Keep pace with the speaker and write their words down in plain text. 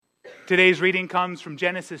Today's reading comes from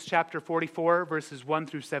Genesis chapter 44, verses 1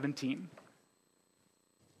 through 17.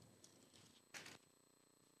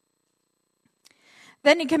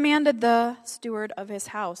 Then he commanded the steward of his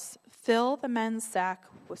house, "Fill the men's sack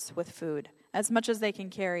with food, as much as they can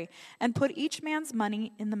carry, and put each man's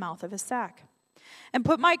money in the mouth of his sack. And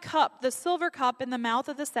put my cup, the silver cup, in the mouth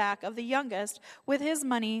of the sack of the youngest with his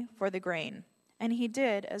money for the grain." And he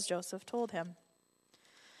did as Joseph told him.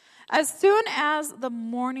 As soon as the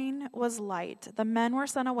morning was light, the men were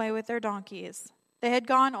sent away with their donkeys. They had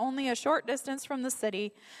gone only a short distance from the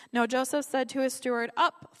city. Now Joseph said to his steward,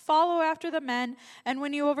 "Up, follow after the men, and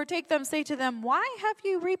when you overtake them, say to them, 'Why have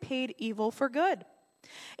you repaid evil for good?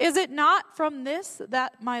 Is it not from this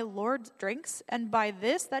that my Lord drinks, and by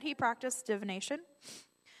this that he practiced divination?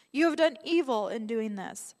 You have done evil in doing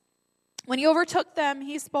this.' When he overtook them,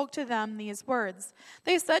 he spoke to them these words.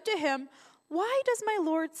 They said to him, 'Why does my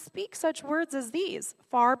Lord speak such words as these?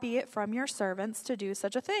 Far be it from your servants to do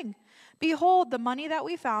such a thing. Behold, the money that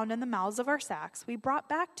we found in the mouths of our sacks we brought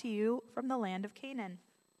back to you from the land of Canaan.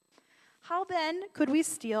 How then could we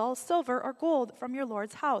steal silver or gold from your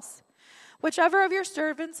Lord's house? Whichever of your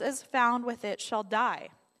servants is found with it shall die,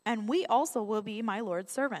 and we also will be my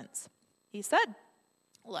Lord's servants.' He said,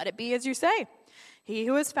 'Let it be as you say. He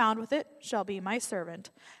who is found with it shall be my servant,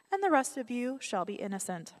 and the rest of you shall be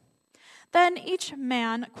innocent.' Then each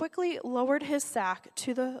man quickly lowered his sack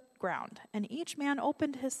to the ground, and each man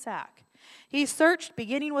opened his sack. He searched,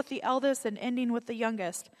 beginning with the eldest and ending with the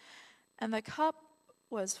youngest, and the cup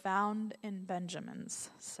was found in Benjamin's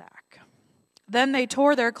sack. Then they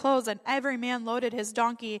tore their clothes, and every man loaded his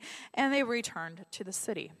donkey, and they returned to the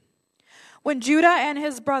city. When Judah and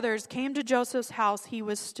his brothers came to Joseph's house, he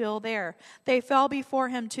was still there. They fell before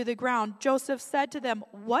him to the ground. Joseph said to them,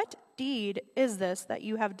 'What deed is this that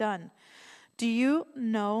you have done? Do you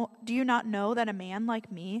not know that a man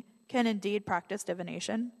like me can indeed practice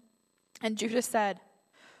divination?' And Judah said,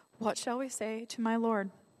 'What shall we say to my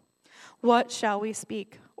Lord? What shall we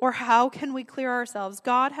speak? Or how can we clear ourselves?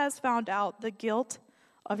 God has found out the guilt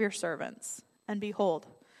of your servants. And behold,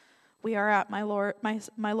 we are my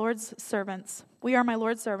Lord's servants. We are my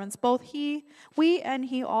Lord's servants, both we and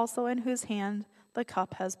he also in whose hand the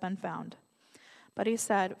cup has been found.' But he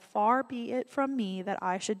said, 'Far be it from me that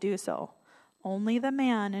I should do so. Only the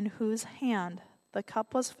man in whose hand the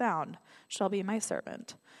cup was found shall be my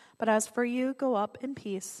servant. But as for you, go up in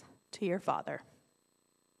peace to your father.'"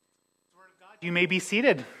 You may be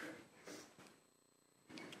seated.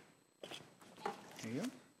 There you go.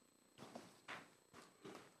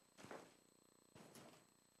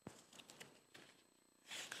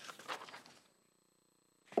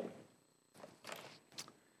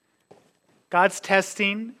 God's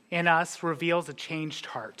testing in us reveals a changed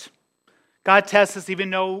heart. God tests us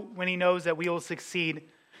even when he knows that we will succeed,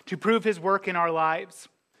 to prove his work in our lives.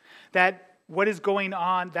 That is what is going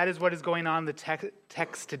on in the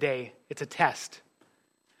text today. It's a test.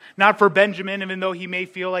 Not for Benjamin, even though he may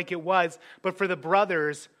feel like it was, but for the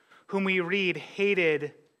brothers whom we read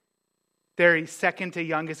hated their second to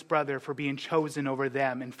youngest brother for being chosen over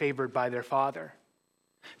them and favored by their father.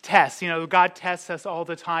 Tests. God tests us all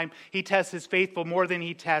the time. He tests his faithful more than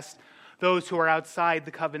he tests those who are outside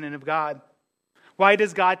the covenant of God. Why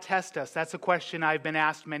does God test us? That's a question I've been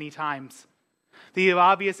asked many times. The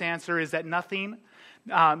obvious answer is that nothing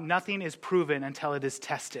is proven until it is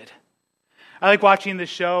tested. I like watching this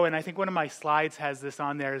show, and I think one of my slides has this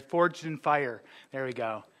on there, Forged in Fire. There we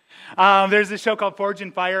go. There's a show called Forged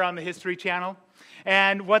in Fire on the History Channel.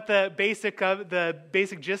 And what the basic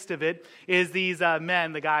gist of it is these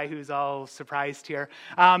men, the guy who's all surprised here,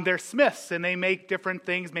 they're smiths, and they make different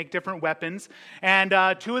things, make different weapons. And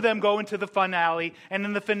two of them go into the finale, and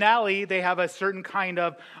in the finale, they have a certain kind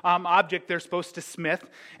of object they're supposed to smith.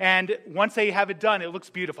 And once they have it done, it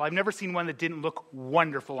looks beautiful. I've never seen one that didn't look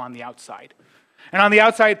wonderful on the outside. And on the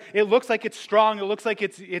outside, it looks like it's strong, it looks like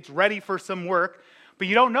it's ready for some work, but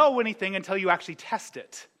you don't know anything until you actually test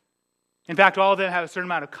it. In fact, all of them have a certain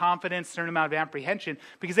amount of confidence, a certain amount of apprehension,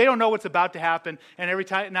 because they don't know what's about to happen, and every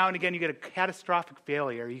time, now and again, you get a catastrophic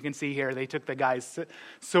failure. You can see here, they took the guy's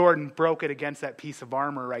sword and broke it against that piece of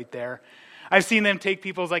armor right there. I've seen them take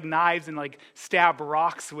people's knives and stab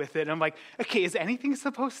rocks with it. And I'm like, okay, is anything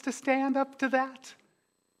supposed to stand up to that?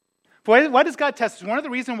 Why does God test us? One of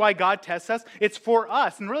the reasons why God tests us, it's for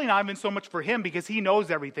us, and really not even so much for him, because he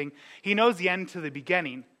knows everything. He knows the end to the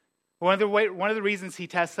beginning. One of the reasons he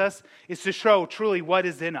tests us is to show truly what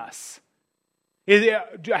is in us.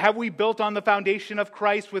 Have we built on the foundation of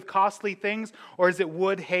Christ with costly things, or is it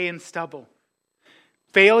wood, hay, and stubble?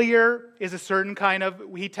 Failure is a certain kind of,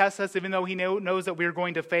 he tests us even though he knows that we're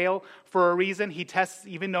going to fail for a reason. He tests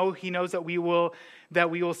even though he knows that we will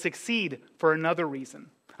succeed for another reason.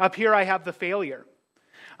 Up here I have the failure.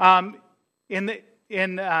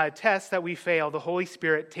 In tests that we fail, the Holy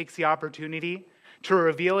Spirit takes the opportunity to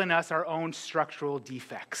reveal in us our own structural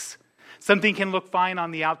defects. Something can look fine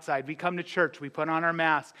on the outside. We come to church, we put on our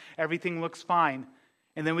mask, everything looks fine,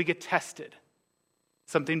 and then we get tested.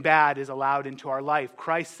 Something bad is allowed into our life.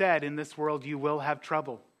 Christ said, in this world you will have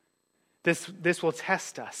trouble. This will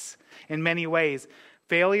test us in many ways.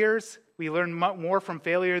 Failures, we learn more from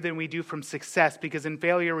failure than we do from success, because in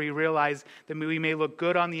failure we realize that we may look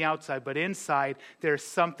good on the outside, but inside there's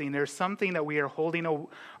something that we are holding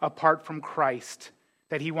apart from Christ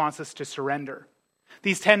that he wants us to surrender.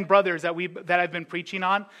 These 10 brothers that I've been preaching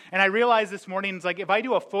on, and I realized this morning, it's like if I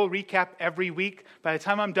do a full recap every week, by the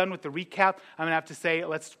time I'm done with the recap, I'm going to have to say,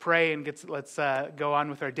 let's pray and let's go on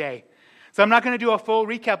with our day. So I'm not going to do a full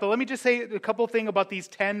recap, but let me just say a couple things about these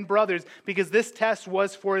 10 brothers, because this test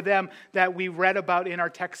was for them that we read about in our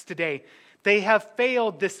text today. They have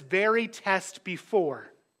failed this very test before.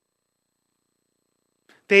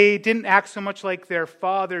 They didn't act so much like their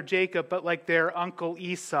father Jacob, but like their uncle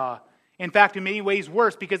Esau. In fact, in many ways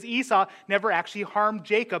worse, because Esau never actually harmed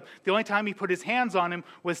Jacob. The only time he put his hands on him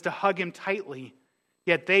was to hug him tightly.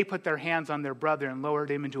 Yet they put their hands on their brother and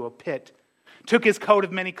lowered him into a pit, took his coat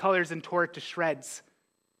of many colors and tore it to shreds.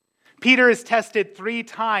 Peter is tested 3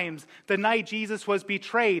 times the night Jesus was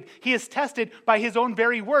betrayed. He is tested by his own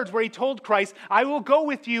very words, where he told Christ, I will go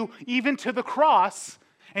with you even to the cross.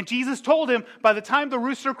 And Jesus told him, by the time the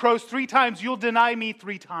rooster crows 3 times, you'll deny me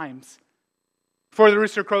 3 times. Before the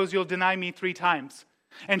rooster crows, you'll deny me 3 times.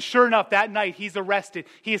 And sure enough, that night, he's arrested.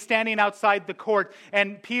 He is standing outside the court.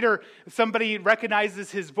 And Peter, somebody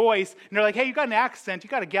recognizes his voice. And they're like, hey, you got an accent. You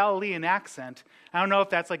got a Galilean accent. I don't know if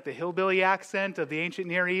that's like the hillbilly accent of the ancient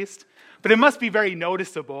Near East. But it must be very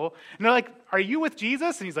noticeable. And they're like, are you with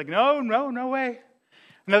Jesus? And he's like, no way.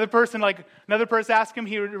 Another person asks him.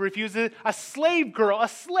 He refuses. A slave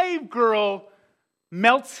girl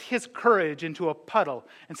melts his courage into a puddle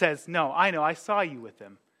and says, no, I know, I saw you with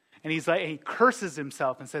him. And he curses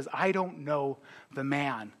himself and says, I don't know the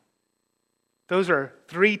man. Those are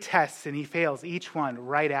 3 tests, and he fails each one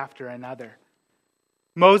right after another.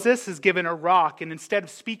 Moses is given a rock, and instead of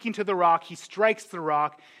speaking to the rock, he strikes the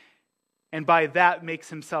rock, and by that makes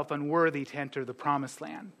himself unworthy to enter the promised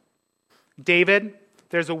land. David,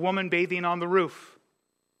 there's a woman bathing on the roof.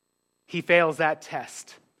 He fails that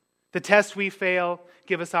test. The tests we fail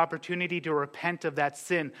give us opportunity to repent of that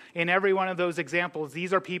sin. In every one of those examples,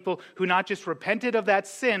 these are people who not just repented of that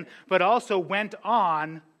sin, but also went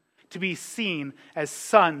on to be seen as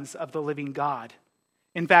sons of the living God.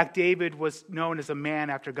 In fact, David was known as a man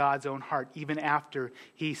after God's own heart, even after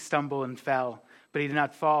he stumbled and fell. But he did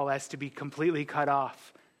not fall as to be completely cut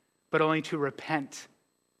off, but only to repent.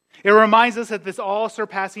 It reminds us that this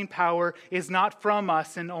all-surpassing power is not from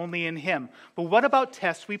us and only in him. But what about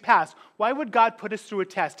tests we pass? Why would God put us through a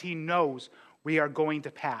test he knows we are going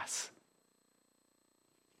to pass?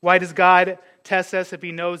 Why does God test us if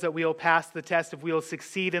he knows that we will pass the test, if we will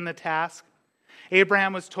succeed in the task?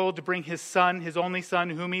 Abraham was told to bring his son, his only son,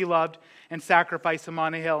 whom he loved, and sacrifice him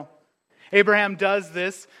on a hill. Abraham does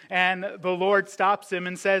this, and the Lord stops him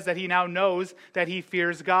and says that he now knows that he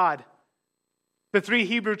fears God. The 3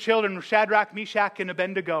 Hebrew children, Shadrach, Meshach, and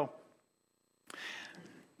Abednego,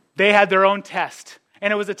 they had their own test.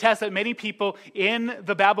 And it was a test that many people in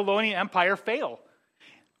the Babylonian Empire fail,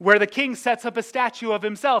 where the king sets up a statue of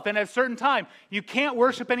himself. And at a certain time, you can't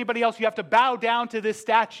worship anybody else. You have to bow down to this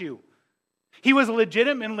statue. He was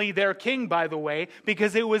legitimately their king, by the way,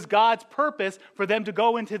 because it was God's purpose for them to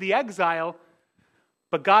go into the exile.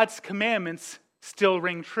 But God's commandments still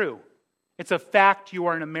ring true. It's a fact you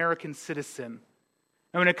are an American citizen.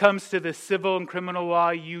 And when it comes to the civil and criminal law,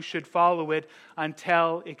 you should follow it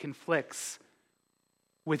until it conflicts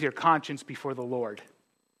with your conscience before the Lord.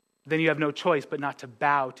 Then you have no choice but not to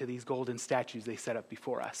bow to these golden statues they set up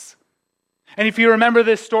before us. And if you remember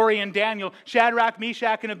this story in Daniel, Shadrach,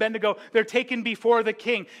 Meshach, and Abednego, they're taken before the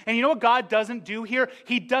king. And you know what God doesn't do here?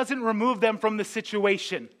 He doesn't remove them from the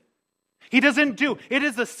situation. He doesn't do. It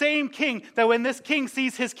is the same king that when this king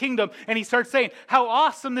sees his kingdom and he starts saying how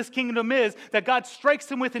awesome this kingdom is, that God strikes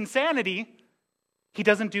him with insanity. He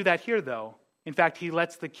doesn't do that here, though. In fact, he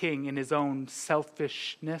lets the king, in his own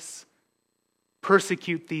selfishness,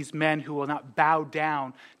 persecute these men who will not bow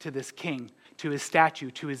down to this king, to his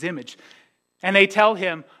statue, to his image. And they tell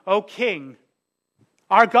him, "O king,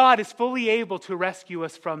 our God is fully able to rescue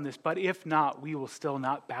us from this, but if not, we will still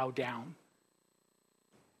not bow down."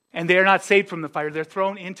 And they are not saved from the fire. They're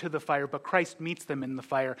thrown into the fire, but Christ meets them in the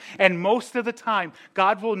fire. And most of the time,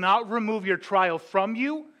 God will not remove your trial from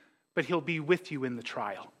you, but he'll be with you in the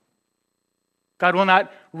trial. God will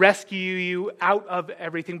not rescue you out of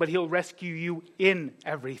everything, but he'll rescue you in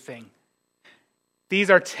everything. These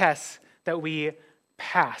are tests that we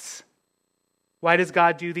pass. Why does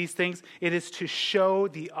God do these things? It is to show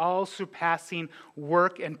the all-surpassing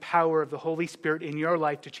work and power of the Holy Spirit in your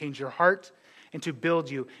life to change your heart and to build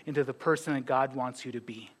you into the person that God wants you to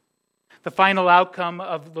be. The final outcome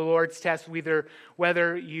of the Lord's tests,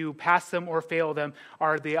 whether you pass them or fail them,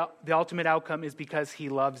 the ultimate outcome is because he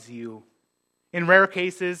loves you. In rare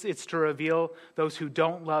cases, it's to reveal those who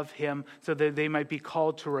don't love him so that they might be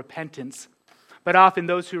called to repentance. But often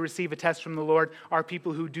those who receive a test from the Lord are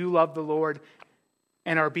people who do love the Lord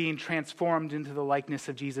and are being transformed into the likeness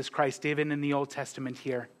of Jesus Christ, even in the Old Testament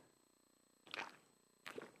here.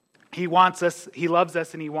 He wants us, he loves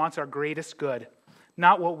us, and he wants our greatest good,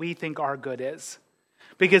 not what we think our good is.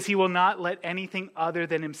 Because he will not let anything other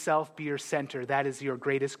than himself be your center. That is your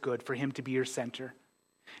greatest good, for him to be your center.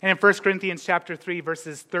 And in 1 Corinthians chapter 3,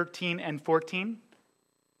 verses 13 and 14,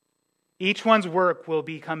 each one's work will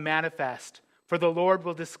become manifest, for the Lord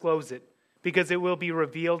will disclose it, because it will be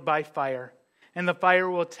revealed by fire. And the fire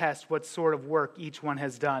will test what sort of work each one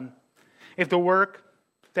has done. If the work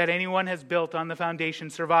that anyone has built on the foundation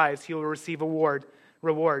survives, he will receive a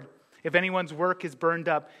reward. If anyone's work is burned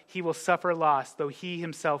up, he will suffer loss, though he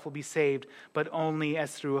himself will be saved, but only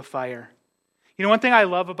as through a fire. You know, one thing I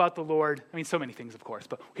love about the Lord, so many things, of course,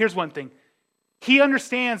 but here's one thing. He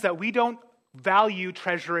understands that we don't value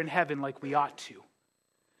treasure in heaven like we ought to.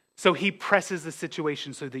 So he presses the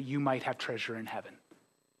situation so that you might have treasure in heaven.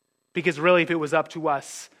 Because really, if it was up to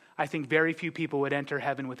us, I think very few people would enter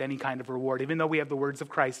heaven with any kind of reward, even though we have the words of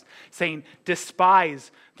Christ saying,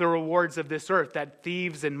 despise the rewards of this earth that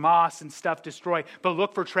thieves and moss and stuff destroy, but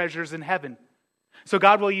look for treasures in heaven. So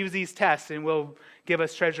God will use these tests and will give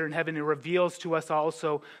us treasure in heaven. It reveals to us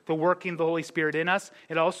also the working of the Holy Spirit in us.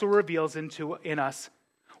 It also reveals in us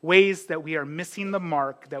ways that we are missing the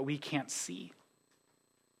mark that we can't see.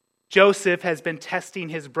 Joseph has been testing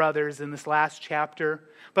his brothers in this last chapter.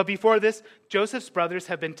 But before this, Joseph's brothers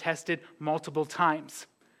have been tested multiple times.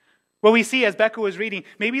 What we see as Becca was reading,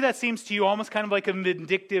 maybe that seems to you almost kind of like a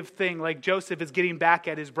vindictive thing, like Joseph is getting back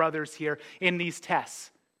at his brothers here in these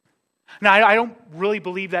tests. Now, I don't really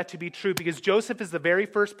believe that to be true because Joseph is the very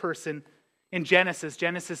first person in Genesis.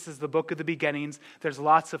 Genesis is the book of the beginnings. There's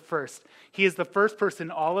lots of firsts. He is the first person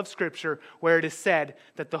in all of Scripture where it is said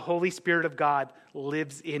that the Holy Spirit of God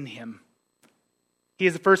lives in him. He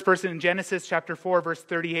is the first person in Genesis chapter 4, verse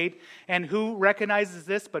 38. And who recognizes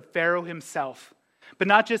this but Pharaoh himself? But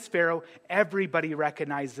not just Pharaoh, everybody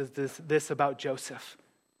recognizes this about Joseph.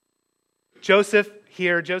 Joseph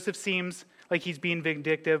seems like he's being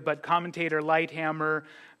vindictive, but commentator Lighthammer,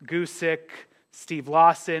 Gusick, Steve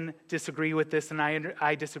Lawson disagree with this, and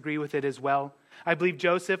I disagree with it as well. I believe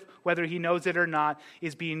Joseph, whether he knows it or not,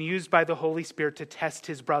 is being used by the Holy Spirit to test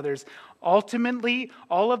his brothers. Ultimately,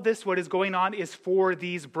 all of this, what is going on, is for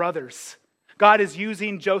these brothers. God is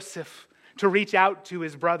using Joseph to reach out to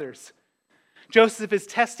his brothers. Joseph is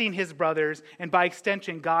testing his brothers, and by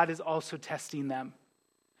extension, God is also testing them.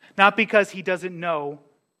 Not because he doesn't know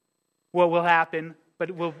what will happen, but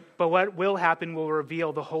what will happen will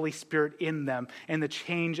reveal the Holy Spirit in them and the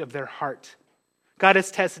change of their heart. God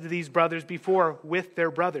has tested these brothers before with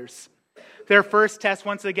their brothers. Their first test,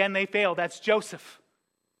 once again, they fail. That's Joseph.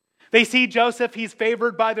 They see Joseph, he's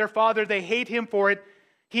favored by their father. They hate him for it.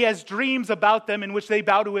 He has dreams about them in which they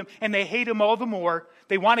bow to him, and they hate him all the more.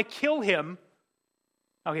 They want to kill him.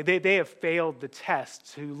 Okay, they have failed the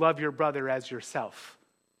test to love your brother as yourself.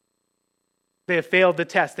 They have failed the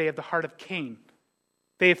test. They have the heart of Cain.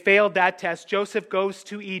 They have failed that test. Joseph goes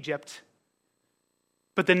to Egypt.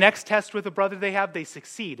 But the next test with the brother they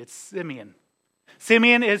succeed. It's Simeon.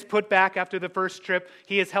 Simeon is put back after the first trip.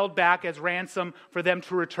 He is held back as ransom for them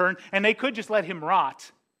to return. And they could just let him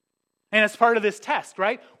rot. And it's part of this test,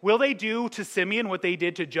 right? Will they do to Simeon what they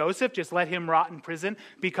did to Joseph? Just let him rot in prison,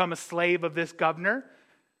 become a slave of this governor?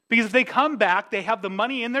 Because if they come back, they have the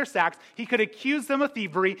money in their sacks. He could accuse them of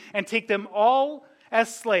thievery and take them all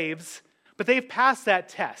as slaves. But they've passed that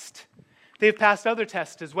test. They've passed other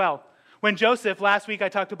tests as well. When Joseph, last week I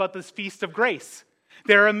talked about this feast of grace.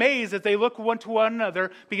 They're amazed as they look one to one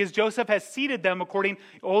another because Joseph has seated them according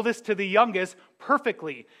oldest to the youngest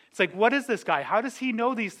perfectly. It's like, what is this guy? How does he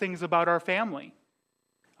know these things about our family?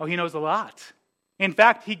 Oh, he knows a lot. In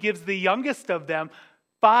fact, he gives the youngest of them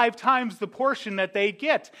 5 times the portion that they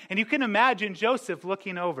get. And you can imagine Joseph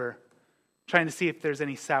looking over, trying to see if there's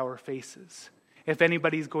any sour faces. if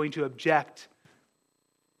anybody's going to object.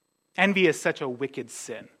 Envy is such a wicked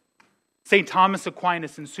sin. St. Thomas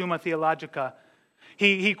Aquinas in Summa Theologica,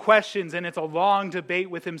 he questions, and it's a long debate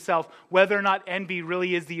with himself, whether or not envy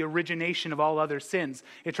really is the origination of all other sins.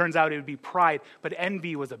 It turns out it would be pride, but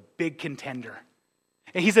envy was a big contender.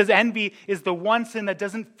 And he says envy is the one sin that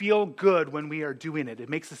doesn't feel good when we are doing it. It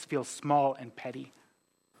makes us feel small and petty.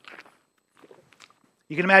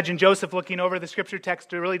 You can imagine Joseph looking over the scripture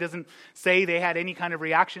text. It really doesn't say they had any kind of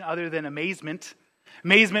reaction other than amazement.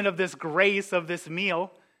 Amazement of this grace, of this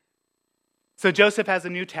meal. So Joseph has a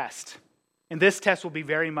new test. And this test will be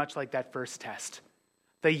very much like that first test.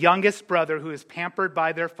 The youngest brother who is pampered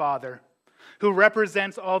by their father, who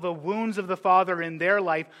represents all the wounds of the father in their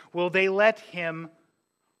life, will they let him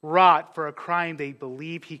rot for a crime they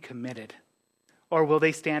believe he committed? Or will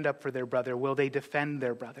they stand up for their brother? Will they defend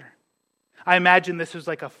their brother? I imagine this was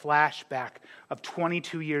like a flashback of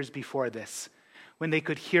 22 years before this, when they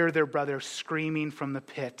could hear their brother screaming from the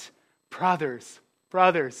pit, "Brothers,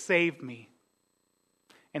 brothers, save me."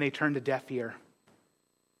 And they turned a deaf ear.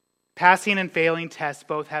 Passing and failing tests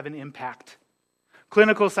both have an impact.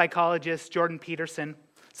 Clinical psychologist Jordan Peterson,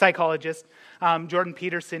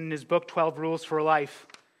 in his book 12 Rules for Life,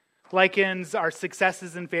 likens our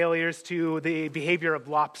successes and failures to the behavior of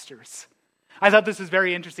lobsters. I thought this was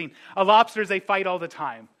very interesting. Lobsters, they fight all the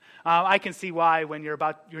time. I can see why when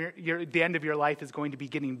the end of your life is going to be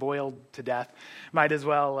getting boiled to death. Might as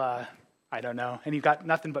well, I don't know. And you've got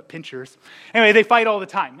nothing but pinchers. Anyway, they fight all the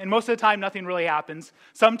time. And most of the time, nothing really happens.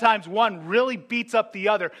 Sometimes one really beats up the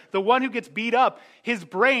other. The one who gets beat up, his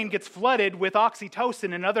brain gets flooded with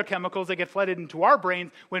oxytocin and other chemicals that get flooded into our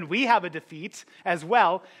brains when we have a defeat as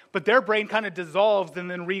well. But their brain kind of dissolves and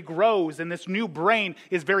then regrows. And this new brain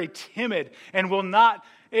is very timid and will not,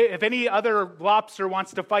 if any other lobster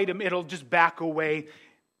wants to fight him, it'll just back away.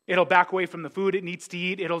 It'll back away from the food it needs to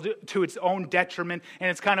eat. It'll do to its own detriment. And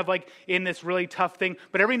it's kind of like in this really tough thing.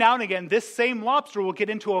 But every now and again, this same lobster will get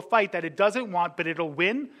into a fight that it doesn't want, but it'll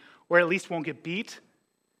win, or at least won't get beat.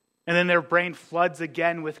 And then their brain floods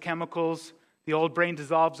again with chemicals. The old brain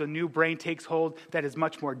dissolves. A new brain takes hold that is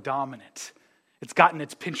much more dominant. It's gotten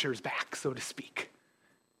its pinchers back, so to speak.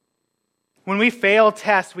 When we fail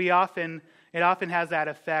tests, it often has that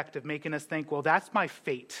effect of making us think, well, that's my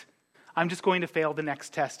fate. I'm just going to fail the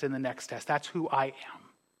next test and the next test. That's who I am.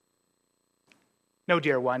 No,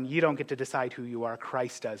 dear one, you don't get to decide who you are.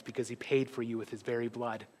 Christ does, because he paid for you with his very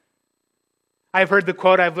blood. I've heard the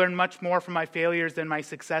quote, "I've learned much more from my failures than my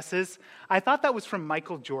successes." I thought that was from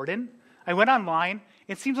Michael Jordan. I went online.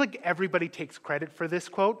 It seems like everybody takes credit for this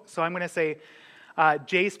quote. So I'm going to say,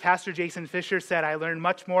 Pastor Jason Fisher said, "I learned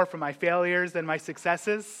much more from my failures than my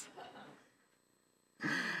successes."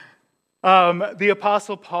 The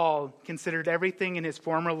Apostle Paul considered everything in his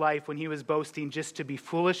former life when he was boasting just to be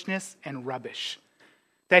foolishness and rubbish.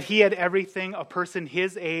 That he had everything a person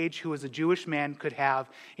his age who was a Jewish man could have.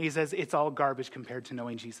 And he says it's all garbage compared to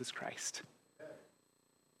knowing Jesus Christ.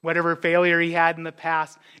 Whatever failure he had in the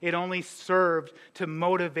past, it only served to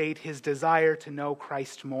motivate his desire to know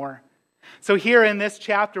Christ more. So here in this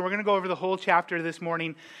chapter, we're going to go over the whole chapter this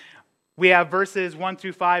morning. We have verses 1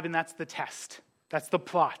 through 5, and that's the test. That's the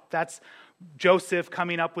plot. That's Joseph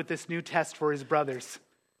coming up with this new test for his brothers.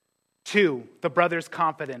 2, the brothers'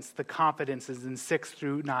 confidence. The confidence is in 6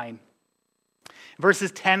 through 9.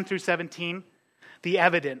 Verses 10 through 17, the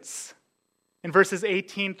evidence. In verses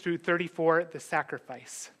 18 through 34, the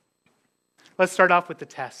sacrifice. Let's start off with the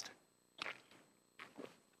test.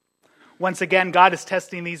 Once again, God is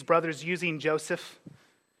testing these brothers using Joseph.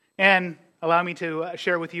 And allow me to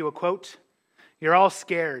share with you a quote. "You're all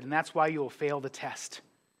scared, and that's why you will fail the test.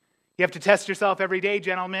 You have to test yourself every day,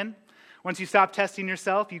 gentlemen. Once you stop testing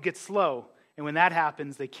yourself, you get slow. And when that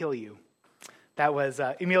happens, they kill you." That was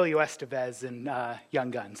Emilio Estevez in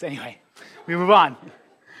Young Guns. Anyway, we move on.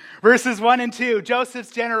 Verses 1 and 2,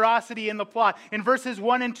 Joseph's generosity in the plot. In verses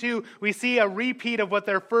 1 and 2, we see a repeat of what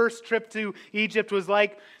their first trip to Egypt was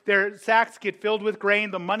like. Their sacks get filled with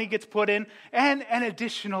grain, the money gets put in, and an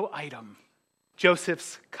additional item,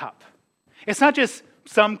 Joseph's cup. It's not just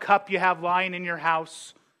some cup you have lying in your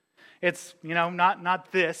house. It's,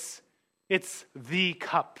 not this. It's the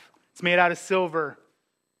cup. It's made out of silver.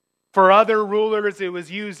 For other rulers, it was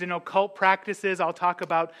used in occult practices. I'll talk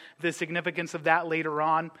about the significance of that later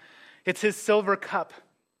on. It's his silver cup.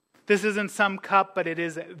 This isn't some cup, but it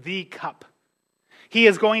is the cup. He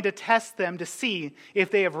is going to test them to see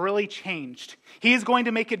if they have really changed. He is going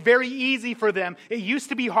to make it very easy for them. It used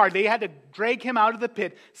to be hard. They had to drag him out of the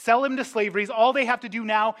pit, sell him to slavery. All they have to do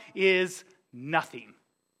now is nothing.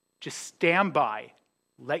 Just stand by.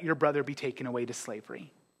 Let your brother be taken away to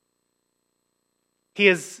slavery. He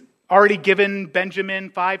has already given Benjamin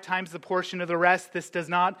 5 times the portion of the rest. This does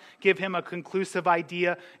not give him a conclusive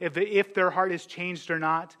idea if their heart is changed or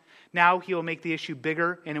not. Now he will make the issue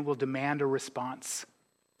bigger and it will demand a response.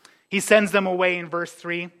 He sends them away in verse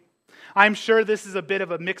 3. I'm sure this is a bit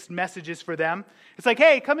of a mixed messages for them. It's like,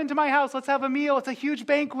 hey, come into my house. Let's have a meal. It's a huge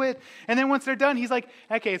banquet. And then once they're done, he's like,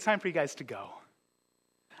 okay, it's time for you guys to go.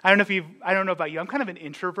 I don't know about you. I'm kind of an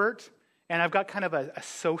introvert, and I've got kind of a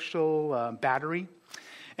social battery.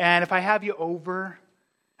 And if I have you over,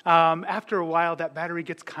 after a while, that battery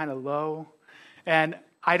gets kind of low, and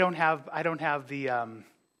I don't have the,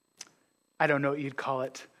 I don't know what you'd call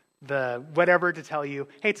it, the whatever to tell you,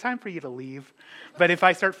 hey, it's time for you to leave. But if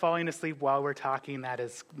I start falling asleep while we're talking, that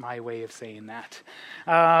is my way of saying that.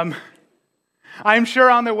 I'm sure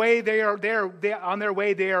on their way they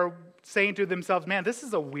are saying to themselves, man, this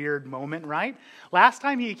is a weird moment, right? Last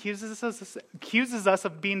time he accuses us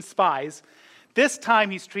of being spies. This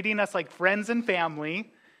time he's treating us like friends and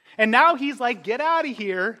family. And now he's like, get out of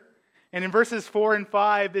here. And in verses 4 and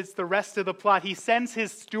 5, it's the rest of the plot. He sends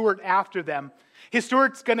his steward after them. His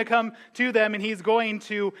steward's going to come to them, and he's going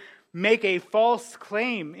to make a false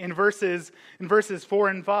claim in verses 4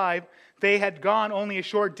 and 5. They had gone only a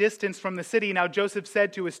short distance from the city. Now Joseph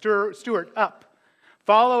said to his steward, up.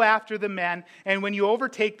 Follow after the men, and when you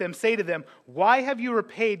overtake them, say to them, why have you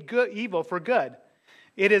repaid evil for good?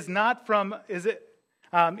 Is it not from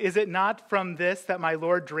this that my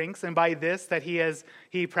Lord drinks, and by this that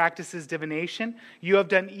he practices divination? You have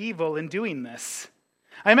done evil in doing this.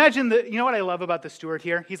 I imagine you know what I love about the steward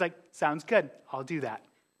here? He's like, sounds good, I'll do that.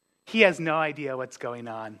 He has no idea what's going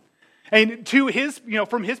on. And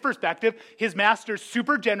from his perspective, his master's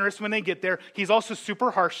super generous when they get there. He's also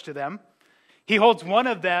super harsh to them. He holds one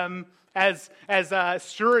of them as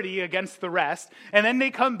surety against the rest. And then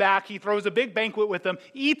they come back. He throws a big banquet with them,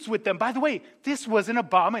 eats with them. By the way, this was an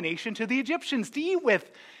abomination to the Egyptians to eat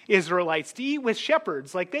with Israelites, to eat with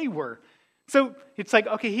shepherds like they were. So it's like,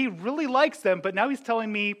 okay, he really likes them, but now he's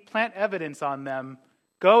telling me plant evidence on them,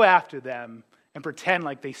 go after them, and pretend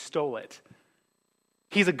like they stole it.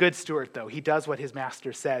 He's a good steward, though. He does what his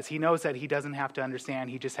master says. He knows that he doesn't have to understand.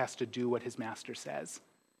 He just has to do what his master says.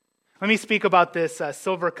 Let me speak about this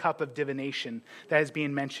silver cup of divination that is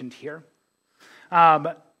being mentioned here,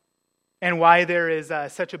 and why there is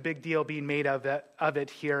such a big deal being made of it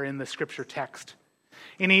here in the scripture text.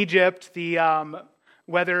 In Egypt,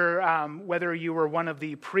 whether you were one of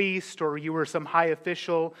the priests or you were some high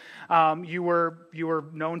official, you were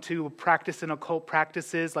known to practice in occult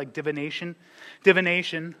practices like divination.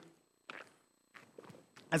 Divination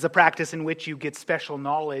is a practice in which you get special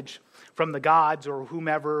knowledge from the gods or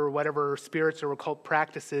whomever or whatever spirits or occult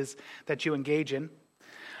practices that you engage in.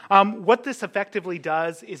 What this effectively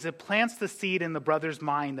does is it plants the seed in the brother's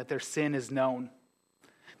mind that their sin is known.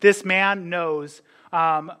 This man knows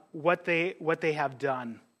what they have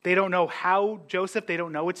done. They don't know how Joseph, they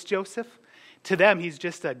don't know it's Joseph. To them, he's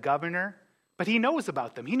just a governor, but he knows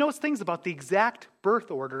about them. He knows things about the exact birth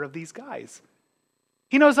order of these guys.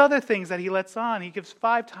 He knows other things that he lets on. He gives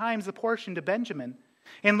 5 times the portion to Benjamin.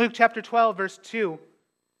 In Luke chapter 12, verse 2, it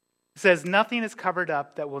says, nothing is covered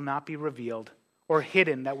up that will not be revealed, or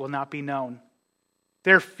hidden that will not be known.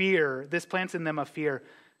 Their fear, this plants in them a fear.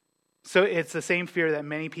 So it's the same fear that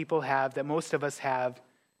many people have, that most of us have,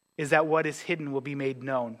 is that what is hidden will be made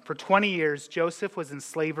known. For 20 years, Joseph was in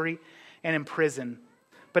slavery and in prison,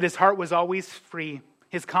 but his heart was always free.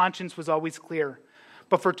 His conscience was always clear.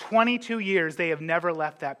 But for 22 years, they have never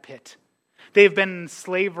left that pit. They've been in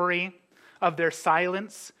slavery of their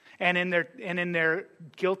silence, and in their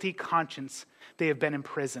guilty conscience, they have been in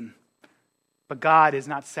prison. But God is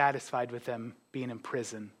not satisfied with them being in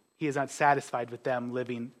prison. He is not satisfied with them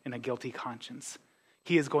living in a guilty conscience.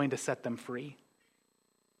 He is going to set them free.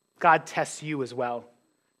 God tests you as well.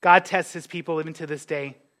 God tests his people even to this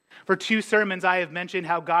day. For 2 sermons, I have mentioned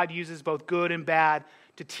how God uses both good and bad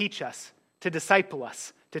to teach us, to disciple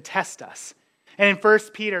us, to test us. And in 1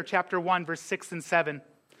 Peter chapter 1, verse 6 and 7,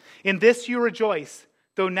 in this you rejoice,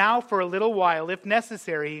 though now for a little while, if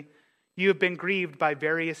necessary, you have been grieved by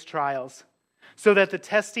various trials, so that the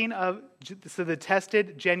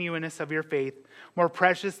tested genuineness of your faith, more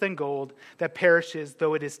precious than gold that perishes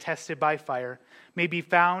though it is tested by fire, may be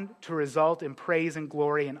found to result in praise and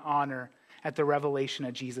glory and honor at the revelation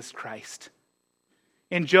of Jesus Christ.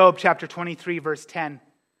 In Job chapter 23, verse 10,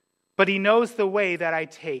 but he knows the way that I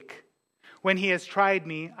take. When he has tried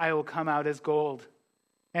me, I will come out as gold.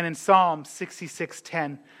 And in Psalm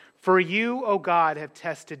 66:10, for you, O God, have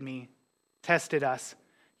tested us.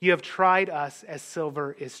 You have tried us as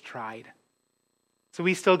silver is tried. So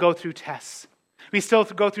we still go through tests. We still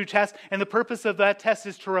go through tests, and the purpose of that test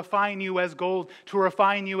is to refine you as gold, to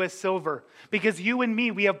refine you as silver. Because you and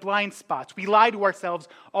me, we have blind spots. We lie to ourselves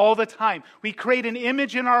all the time. We create an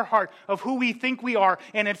image in our heart of who we think we are,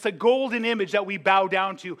 and it's a golden image that we bow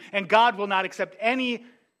down to. And God will not accept any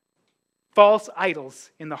false idols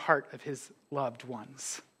in the heart of his loved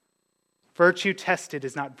ones. Virtue tested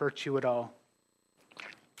is not virtue at all.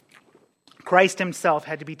 Christ himself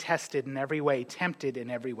had to be tested in every way, tempted in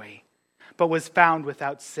every way, but was found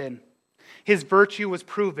without sin. His virtue was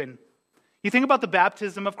proven. You think about the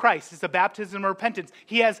baptism of Christ. It's a baptism of repentance.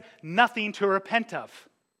 He has nothing to repent of.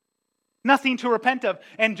 Nothing to repent of.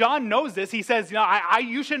 And John knows this. He says, I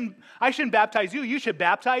shouldn't baptize you. You should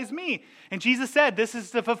baptize me. And Jesus said, this is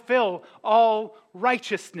to fulfill all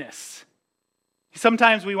righteousness.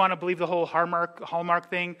 Sometimes we want to believe the whole Hallmark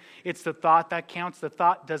thing. It's the thought that counts. The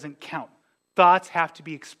thought doesn't count. Thoughts have to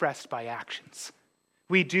be expressed by actions.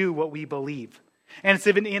 We do what we believe. And it's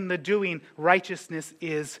even in the doing, righteousness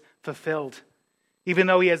is fulfilled. Even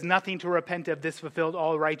though he has nothing to repent of, this fulfilled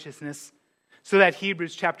all righteousness. So that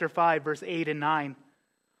Hebrews chapter 5, verse 8 and 9.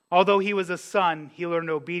 Although he was a son, he learned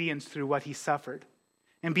obedience through what he suffered.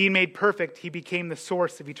 And being made perfect, he became the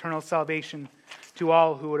source of eternal salvation to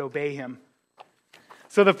all who would obey him.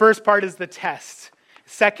 So the first part is the test.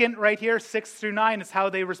 Second, right here, 6 through 9, is how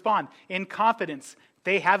they respond. In confidence,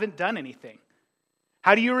 they haven't done anything.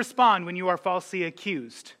 How do you respond when you are falsely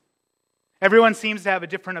accused? Everyone seems to have a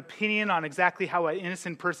different opinion on exactly how an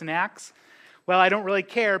innocent person acts. Well, I don't really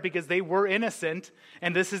care because they were innocent,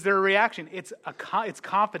 and this is their reaction. It's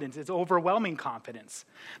confidence. It's overwhelming confidence.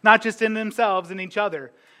 Not just in themselves and each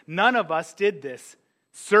other. None of us did this.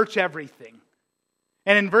 Search everything.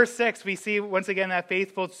 And in verse 6, we see once again that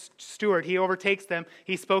faithful steward. He overtakes them.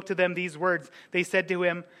 He spoke to them these words. They said to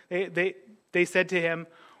him, they said to him,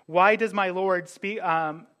 "Why does my Lord speak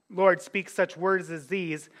such words as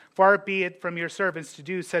these? Far be it from your servants to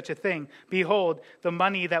do such a thing. Behold, the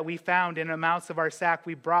money that we found in the mouths of our sack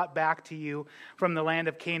we brought back to you from the land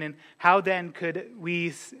of Canaan. How then could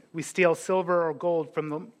we steal silver or gold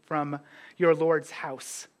from your Lord's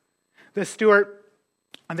house?" The steward,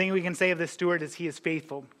 I think we can say of the steward is he is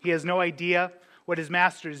faithful. He has no idea what his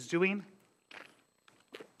master is doing,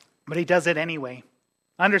 but he does it anyway.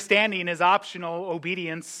 Understanding is optional,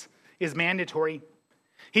 obedience is mandatory.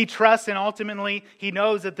 He trusts, and ultimately he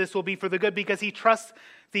knows that this will be for the good because he trusts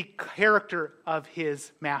the character of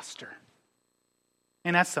his master.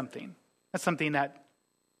 And that's something. That's something that,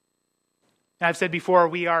 I've said before,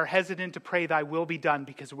 we are hesitant to pray thy will be done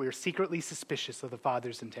because we are secretly suspicious of the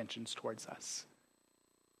Father's intentions towards us.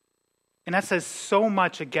 And that says so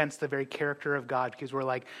much against the very character of God because we're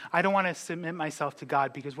like, I don't want to submit myself to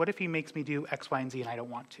God because what if he makes me do X, Y, and Z and I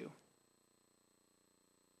don't want to?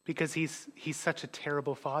 Because he's such a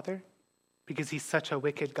terrible father? Because he's such a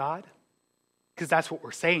wicked God? Because that's what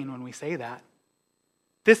we're saying when we say that.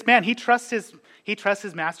 This man, he trusts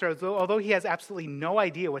his master, although he has absolutely no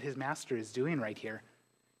idea what his master is doing right here.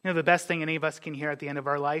 You know, the best thing any of us can hear at the end of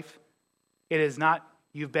our life, it is not,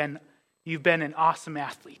 you've been an awesome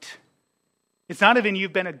athlete. It's not even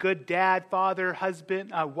you've been a good dad, father,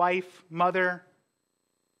 husband, wife, mother.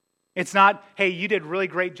 It's not, hey, you did a really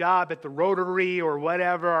great job at the Rotary or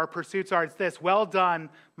whatever our pursuits are. It's this, well done,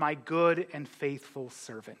 my good and faithful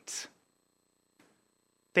servant.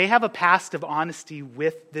 They have a past of honesty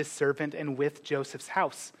with this servant and with Joseph's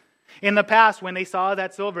house. In the past, when they saw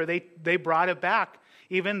that silver, they brought it back,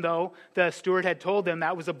 even though the steward had told them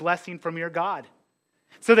that was a blessing from your God.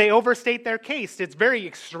 So they overstate their case. It's very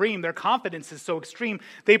extreme. Their confidence is so extreme.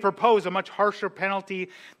 They propose a much harsher penalty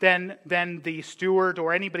than the steward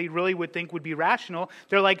or anybody really would think would be rational.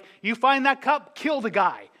 They're like, you find that cup, kill the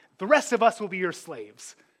guy. The rest of us will be your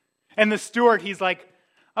slaves. And the steward, he's like,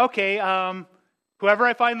 okay, whoever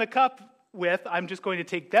I find the cup with, I'm just going to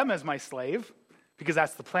take them as my slave because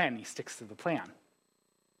that's the plan. He sticks to the plan.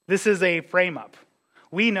 This is a frame-up.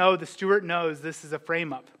 We know, the steward knows this is a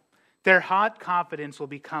frame-up. Their hot confidence will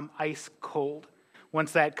become ice cold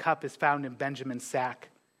once that cup is found in Benjamin's sack.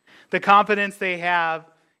 The confidence they have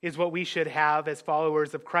is what we should have as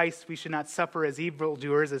followers of Christ. We should not suffer as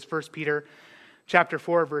evildoers, as 1 Peter chapter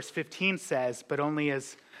 4, verse 15 says, but only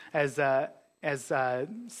as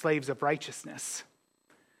slaves of righteousness.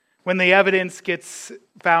 When the evidence gets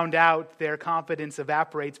found out, their confidence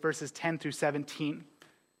evaporates, verses 10 through 17.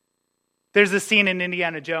 There's a scene in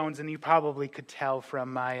Indiana Jones, and you probably could tell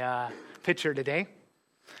from my picture today.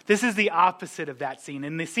 This is the opposite of that scene.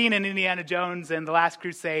 In the scene in Indiana Jones and The Last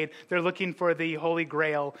Crusade, they're looking for the Holy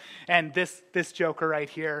Grail, and this Joker right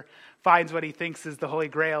here finds what he thinks is the Holy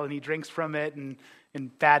Grail, and he drinks from it, and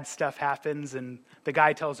bad stuff happens, and the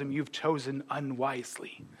guy tells him, "You've chosen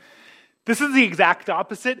unwisely." This is the exact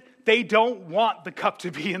opposite. They don't want the cup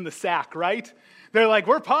to be in the sack, right? They're like,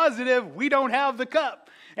 "We're positive we don't have the cup."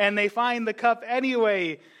 And they find the cup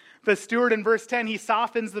anyway. The steward in verse 10, he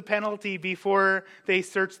softens the penalty before they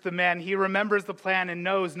search the men. He remembers the plan and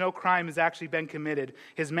knows no crime has actually been committed.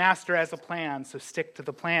 His master has a plan, so stick to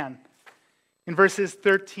the plan. In verses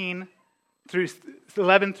 11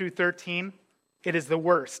 through 13, it is the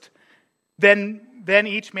worst. Then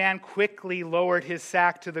each man quickly lowered his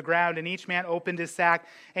sack to the ground, and each man opened his sack,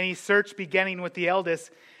 and he searched, beginning with the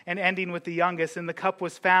eldest and ending with the youngest. And the cup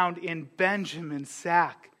was found in Benjamin's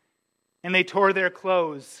sack. And they tore their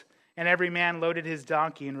clothes, and every man loaded his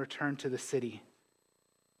donkey and returned to the city.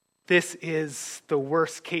 This is the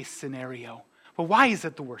worst case scenario. But why is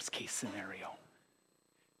it the worst case scenario?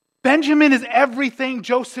 Benjamin is everything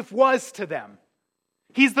Joseph was to them.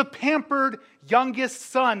 He's the pampered youngest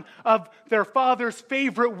son of their father's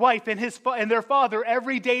favorite wife, and their father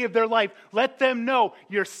every day of their life let them know,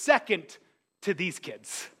 "You're second to these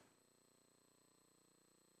kids."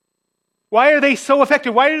 Why are they so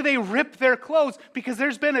affected? Why do they rip their clothes? Because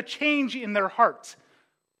there's been a change in their heart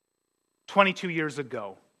 22 years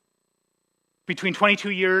ago. Between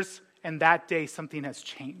 22 years and that day, something has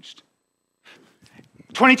changed.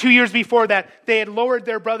 22 years before that, they had lowered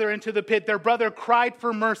their brother into the pit. Their brother cried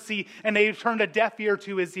for mercy, and they turned a deaf ear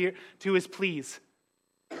to his pleas.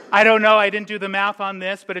 I don't know, I didn't do the math on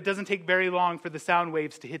this, but it doesn't take very long for the sound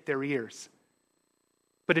waves to hit their ears.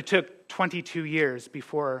 But it took 22 years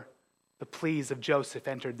before the pleas of Joseph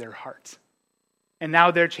entered their hearts. And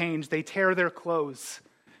now they're changed. They tear their clothes,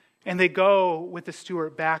 and they go with the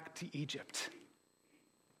steward back to Egypt.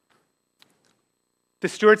 The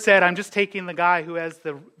steward said, "I'm just taking the guy who has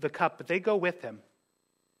the cup," but they go with him.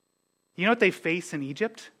 You know what they face in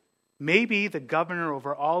Egypt? Maybe the governor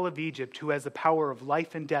over all of Egypt, who has the power of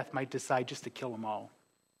life and death, might decide just to kill them all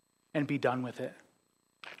and be done with it.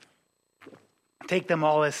 Take them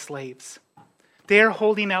all as slaves. They're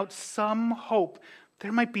holding out some hope.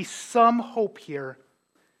 There might be some hope here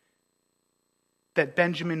that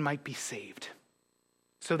Benjamin might be saved.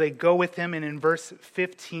 So they go with him, and in verse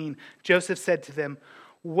 15, Joseph said to them,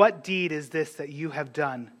 "What deed is this that you have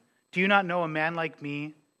done? Do you not know a man like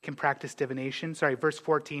me can practice divination?" Verse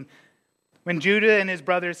 14. When Judah and his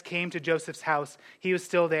brothers came to Joseph's house, he was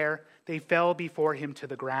still there. They fell before him to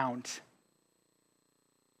the ground.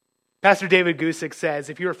 Pastor David Gusick says,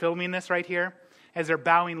 if you were filming this right here, as they're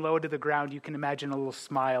bowing low to the ground, you can imagine a little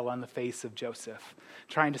smile on the face of Joseph,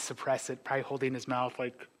 trying to suppress it, probably holding his mouth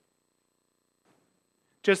like...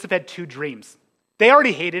 Joseph had two dreams. They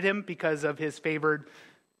already hated him because of his favored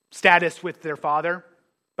status with their father,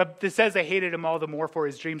 but this says they hated him all the more for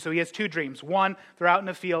his dreams. So he has two dreams. One, they're out in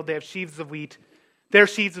the field, they have sheaves of wheat. Their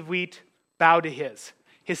sheaves of wheat bow to his.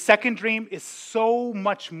 His second dream is so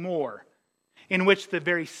much more, in which the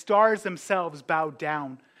very stars themselves bow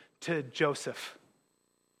down to Joseph.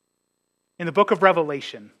 In the book of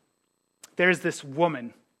Revelation, there's this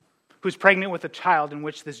woman who's pregnant with a child in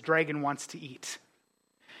which this dragon wants to eat.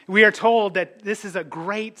 We are told that this is a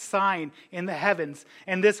great sign in the heavens.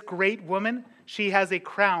 And this great woman, she has a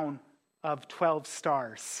crown of 12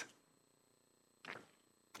 stars.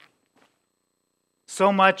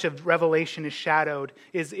 So much of Revelation is shadowed,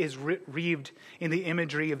 is reaved in the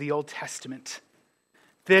imagery of the Old Testament.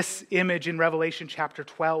 This image in Revelation chapter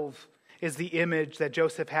 12 is the image that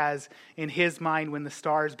Joseph has in his mind when the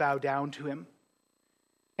stars bow down to him.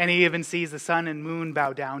 And he even sees the sun and moon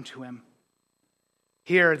bow down to him.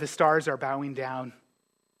 Here, the stars are bowing down.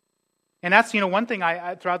 And that's, one thing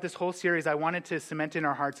I throughout this whole series I wanted to cement in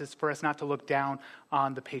our hearts is for us not to look down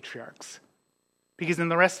on the patriarchs. Because in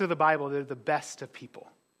the rest of the Bible, they're the best of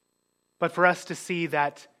people. But for us to see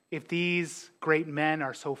that if these great men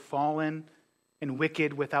are so fallen and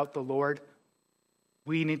wicked without the Lord,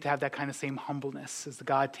 we need to have that kind of same humbleness as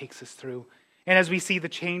God takes us through. And as we see the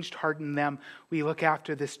changed heart in them, we look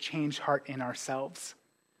after this changed heart in ourselves.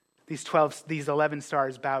 These 11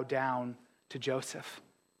 stars bow down to Joseph.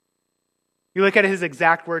 You look at his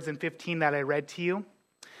exact words in 15 that I read to you.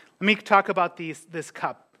 Let me talk about this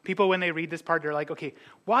cup. People, when they read this part, they're like, okay,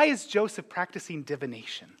 why is Joseph practicing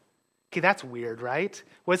divination? Okay, that's weird, right?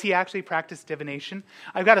 Was he actually practiced divination?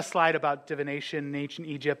 I've got a slide about divination in ancient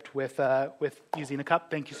Egypt with using a cup.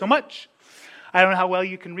 Thank you so much. I don't know how well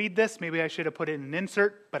you can read this. Maybe I should have put it in an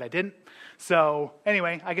insert, but I didn't. So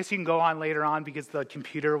anyway, I guess you can go on later on because the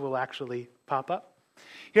computer will actually pop up.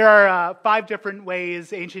 Here are 5 different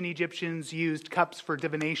ways ancient Egyptians used cups for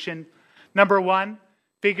divination. Number 1,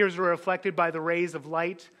 figures were reflected by the rays of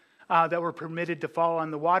light that were permitted to fall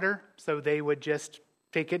on the water. So they would just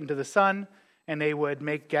take it into the sun, and they would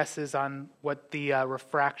make guesses on what the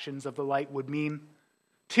refractions of the light would mean.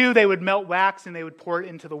 2, they would melt wax and they would pour it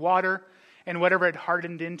into the water. And whatever it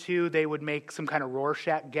hardened into, they would make some kind of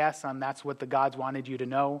Rorschach guess on that's what the gods wanted you to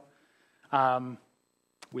know.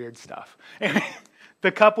 Weird stuff.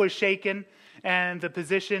 The cup was shaken, and the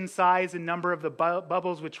position, size, and number of the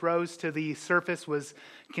bubbles which rose to the surface was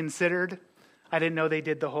considered. I didn't know they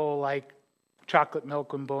did the whole chocolate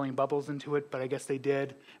milk when blowing bubbles into it, but I guess they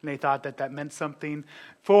did, and they thought that meant something.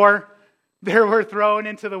 4, there were thrown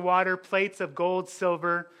into the water plates of gold,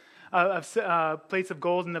 silver, plates of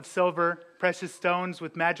gold and of silver, precious stones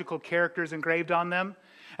with magical characters engraved on them.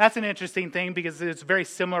 That's an interesting thing because it's a very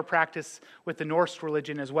similar practice with the Norse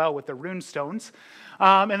religion as well, with the rune stones.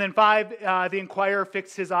 And then 5, the inquirer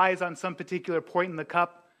fixed his eyes on some particular point in the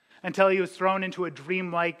cup until he was thrown into a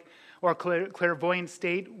dreamlike or clairvoyant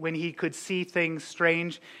state when he could see things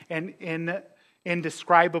strange and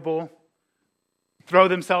indescribable, throw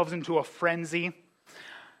themselves into a frenzy.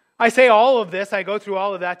 I say all of this, I go through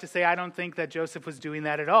all of that to say I don't think that Joseph was doing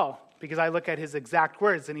that at all, because I look at his exact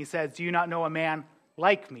words and he says, "Do you not know a man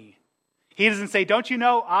like me?" He doesn't say, "Don't you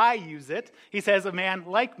know I use it?" He says, "A man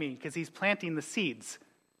like me," because he's planting the seeds.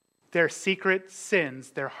 Their secret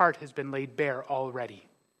sins, their heart has been laid bare already.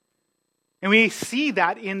 And we see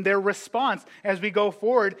that in their response as we go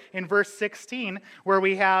forward in verse 16, where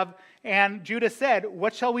we have, "And Judah said,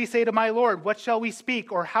 'What shall we say to my Lord? What shall we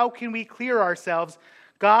speak? Or how can we clear ourselves?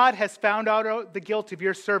 God has found out the guilt of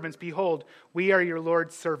your servants. Behold, we are your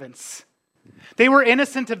Lord's servants.'" They were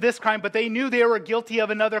innocent of this crime, but they knew they were guilty of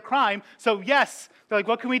another crime. So yes, they're like,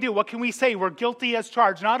 what can we do? What can we say? We're guilty as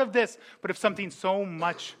charged, not of this, but of something so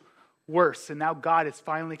much worse. And now God has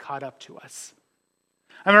finally caught up to us.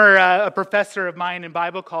 I remember a professor of mine in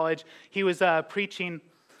Bible college, he was preaching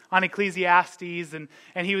on Ecclesiastes, and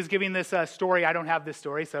he was giving this story. I don't have this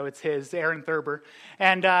story, so it's his, Aaron Thurber.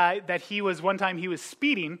 And that one time he was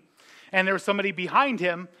speeding, and there was somebody behind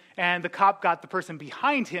him, and the cop got the person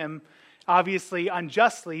behind him, obviously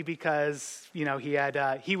unjustly, because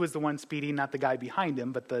he was the one speeding, not the guy behind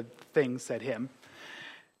him, but the thing said him.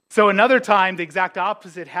 So another time, the exact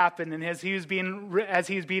opposite happened, and as he was being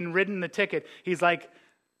written the ticket, he's like,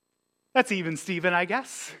 "That's even, Stephen, I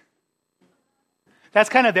guess." That's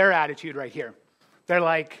kind of their attitude right here. They're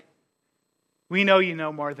like, "We know you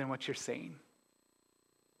know more than what you're saying,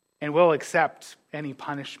 and we'll accept any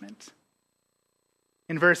punishment."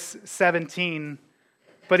 In verse 17,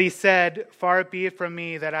 "But he said, 'Far be it from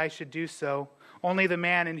me that I should do so. Only the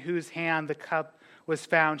man in whose hand the cup was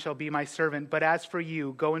found shall be my servant. But as for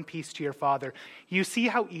you, go in peace to your father.'" You see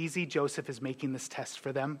how easy Joseph is making this test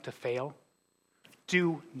for them to fail?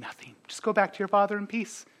 Do nothing. Just go back to your father in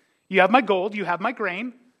peace. You have my gold. You have my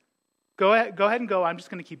grain. Go ahead and go. I'm just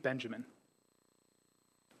going to keep Benjamin.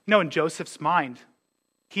 In Joseph's mind,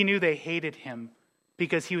 he knew they hated him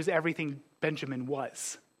because he was everything Benjamin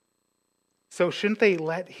was. So shouldn't they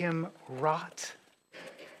let him rot?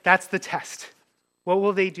 That's the test. What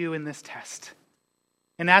will they do in this test?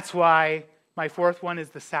 And that's why my 4th one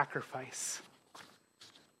is the sacrifice.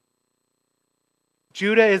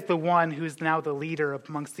 Judah is the one who's now the leader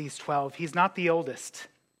amongst these 12. He's not the oldest.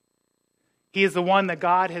 He is the one that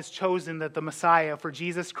God has chosen that the Messiah, for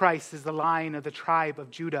Jesus Christ is the line of the tribe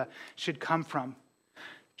of Judah, should come from.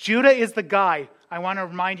 Judah is the guy, I want to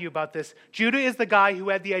remind you about this. Judah is the guy who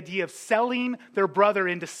had the idea of selling their brother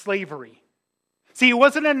into slavery. See, it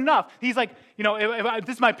wasn't enough. He's like,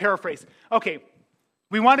 this is my paraphrase. Okay,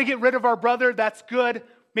 we want to get rid of our brother. That's good.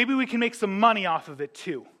 Maybe we can make some money off of it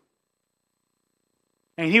too.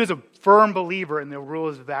 And he was a firm believer in the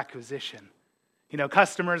rules of acquisition.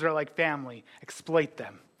 Customers are like family. Exploit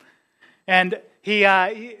them. And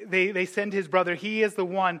they send his brother. He is the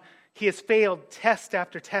one. He has failed test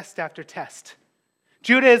after test after test.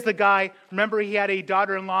 Judah is the guy. Remember, he had a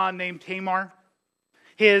daughter-in-law named Tamar.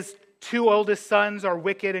 His 2 oldest sons are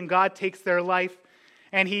wicked, and God takes their life.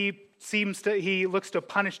 And he looks to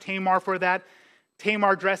punish Tamar for that.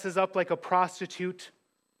 Tamar dresses up like a prostitute.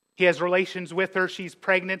 He has relations with her. She's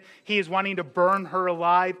pregnant. He is wanting to burn her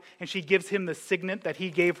alive, and she gives him the signet that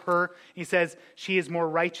he gave her. He says, "She is more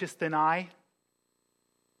righteous than I."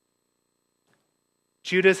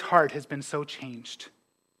 Judah's heart has been so changed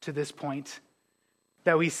to this point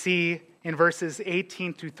that we see in verses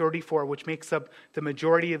 18 through 34, which makes up the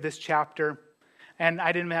majority of this chapter. And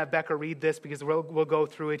I didn't have Becca read this because we'll go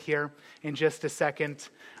through it here in just a second.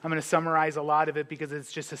 I'm going to summarize a lot of it because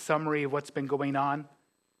it's just a summary of what's been going on.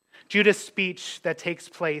 Judah's speech that takes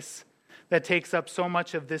place, that takes up so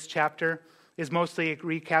much of this chapter, is mostly a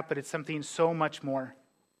recap, but it's something so much more.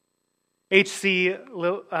 H.C.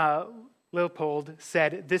 Leopold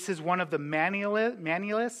said, "This is one of the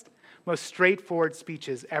manualest, most straightforward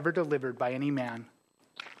speeches ever delivered by any man.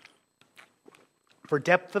 For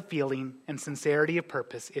depth of feeling and sincerity of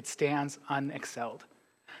purpose, it stands unexcelled."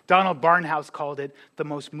 Donald Barnhouse called it the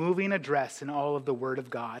most moving address in all of the Word of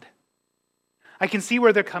God. I can see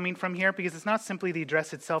where they're coming from here because it's not simply the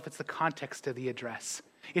address itself, it's the context of the address.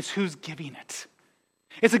 It's who's giving it.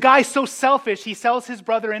 It's a guy so selfish, he sells his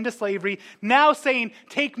brother into slavery, now saying,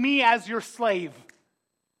 "Take me as your slave."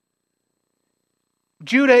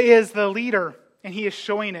 Judah is the leader, and he is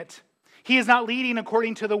showing it. He is not leading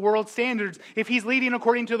according to the world standards. If he's leading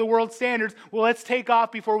according to the world standards, well, let's take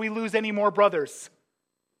off before we lose any more brothers.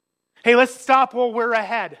 Hey, let's stop while we're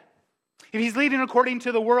ahead. If he's leading according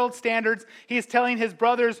to the world standards, he is telling his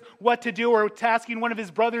brothers what to do or tasking one of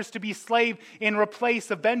his brothers to be slave in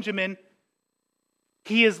replace of Benjamin.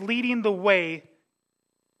 He is leading the way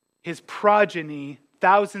his progeny,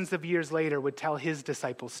 thousands of years later, would tell his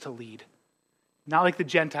disciples to lead. Not like the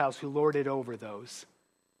Gentiles who lorded over those.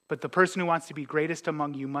 But the person who wants to be greatest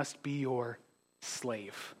among you must be your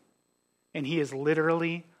slave. And he is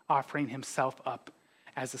literally offering himself up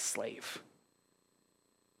as a slave.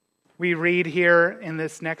 We read here in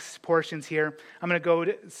this next portions here. I'm going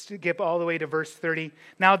to skip all the way to verse 30.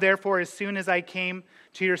 "Now therefore, as soon as I came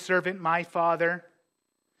to your servant, my father,"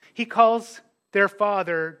 he calls their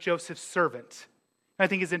father Joseph's servant. And I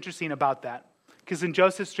think it's interesting about that. Because in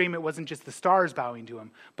Joseph's dream, it wasn't just the stars bowing to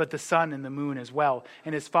him, but the sun and the moon as well.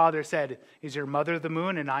 And his father said, "Is your mother the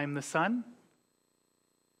moon and I am the sun?"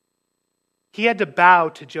 He had to bow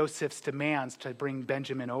to Joseph's demands to bring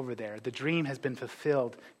Benjamin over there. The dream has been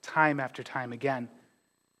fulfilled time after time again.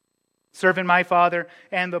 "Servant my father,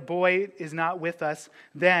 and the boy is not with us.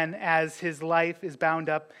 Then, as his life is bound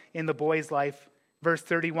up in the boy's life," verse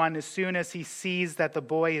 31, "as soon as he sees that the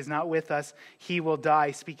boy is not with us, he will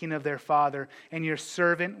die," speaking of their father, "and your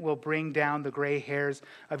servant will bring down the gray hairs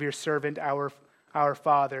of your servant, our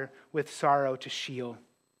father, with sorrow to Sheol."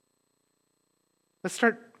 Let's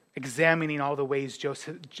start examining all the ways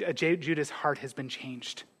Judah's heart has been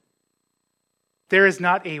changed. There is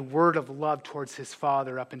not a word of love towards his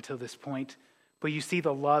father up until this point, but you see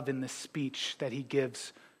the love in the speech that he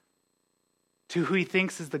gives to who he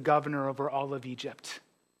thinks is the governor over all of Egypt.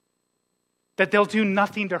 That they'll do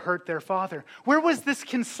nothing to hurt their father. Where was this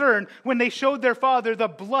concern when they showed their father the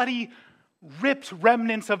bloody, ripped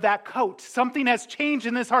remnants of that coat? Something has changed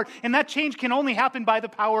in his heart, and that change can only happen by the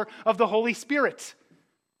power of the Holy Spirit.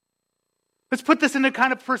 Let's put this into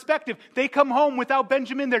kind of perspective. They come home without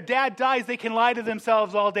Benjamin. Their dad dies. They can lie to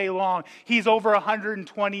themselves all day long. He's over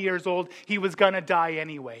 120 years old. He was going to die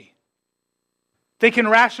anyway. They can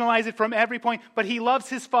rationalize it from every point, but he loves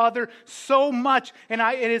his father so much, and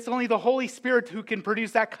it's only the Holy Spirit who can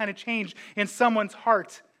produce that kind of change in someone's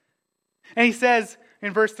heart. And he says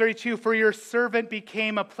in verse 32, "For your servant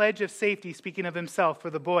became a pledge of safety," speaking of himself, "for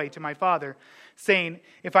the boy to my father, saying,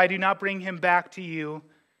 if I do not bring him back to you,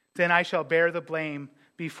 then I shall bear the blame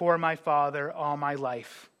before my father all my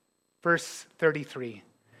life." Verse 33.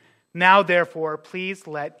 "Now therefore, please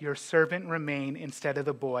let your servant remain instead of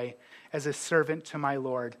the boy as a servant to my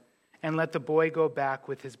Lord, and let the boy go back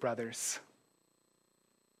with his brothers."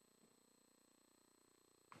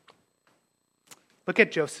 Look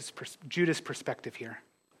at Judah's perspective here.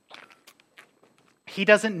 He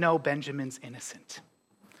doesn't know Benjamin's innocent.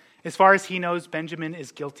 As far as he knows, Benjamin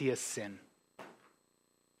is guilty of sin.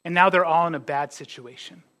 And now they're all in a bad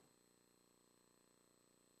situation.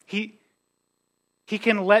 He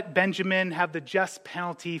can let Benjamin have the just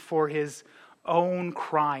penalty for his own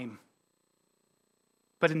crime.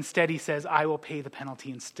 But instead he says, "I will pay the penalty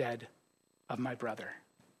instead of my brother."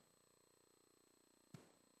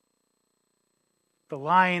 The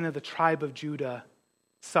Lion of the tribe of Judah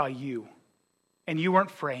saw you, and you weren't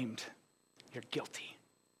framed. You're guilty.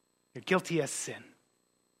 You're guilty as sin.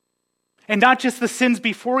 And not just the sins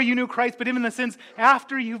before you knew Christ, but even the sins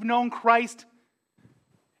after you've known Christ.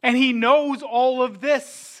 And he knows all of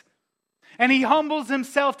this. And he humbles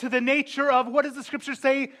himself to the nature of, what does the scripture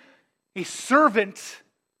say? A servant.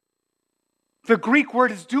 The Greek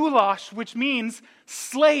word is doulos, which means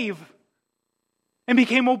slave. And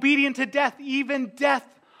became obedient to death, even death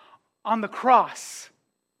on the cross.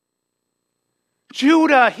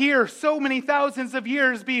 Judah here, so many thousands of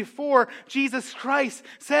years before Jesus Christ,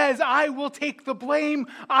 says, I will take the blame.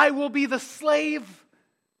 I will be the slave.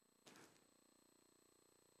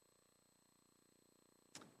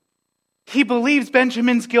 He believes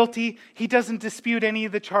Benjamin's guilty. He doesn't dispute any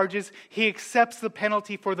of the charges. He accepts the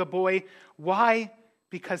penalty for the boy. Why?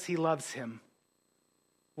 Because he loves him.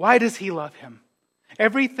 Why does he love him?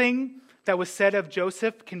 Everything that was said of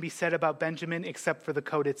Joseph can be said about Benjamin except for the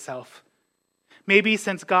coat itself. Maybe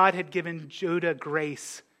since God had given Judah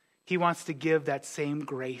grace, he wants to give that same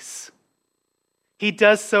grace. He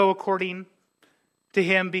does so according to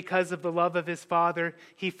him because of the love of his father.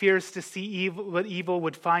 He fears to see what evil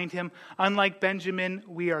would find him. Unlike Benjamin,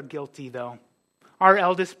 we are guilty, though. Our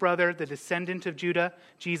eldest brother, the descendant of Judah,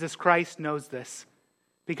 Jesus Christ, knows this.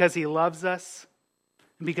 Because he loves us,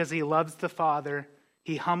 and because he loves the Father,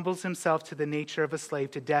 he humbles himself to the nature of a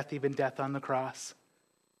slave, to death, even death on the cross.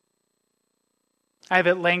 I have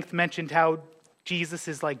at length mentioned how Jesus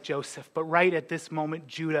is like Joseph, but right at this moment,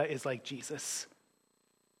 Judah is like Jesus.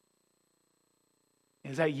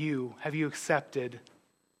 Is that you? Have you accepted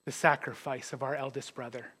the sacrifice of our eldest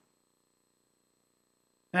brother?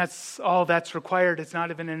 And that's all that's required. It's not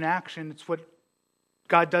even an action. It's what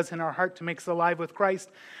God does in our heart to make us alive with Christ,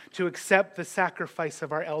 to accept the sacrifice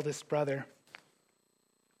of our eldest brother.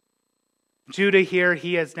 Judah here,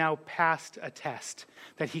 he has now passed a test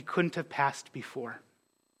that he couldn't have passed before.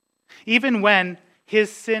 Even when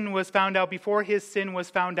his sin was found out, before his sin was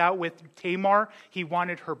found out with Tamar, he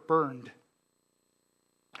wanted her burned.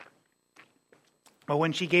 But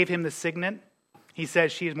when she gave him the signet, he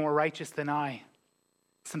said, she is more righteous than I.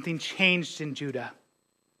 Something changed in Judah.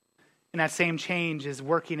 And that same change is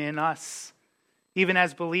working in us. Even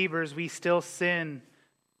as believers, we still sin,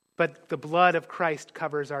 but the blood of Christ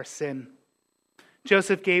covers our sin.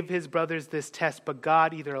 Joseph gave his brothers this test, but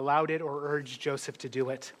God either allowed it or urged Joseph to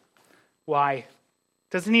do it. Why?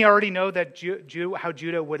 Doesn't he already know that how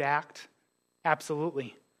Judah would act?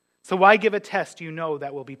 Absolutely. So why give a test you know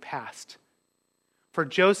that will be passed? For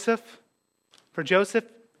Joseph,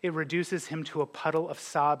 it reduces him to a puddle of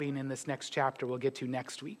sobbing in this next chapter we'll get to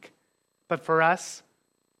next week. But for us,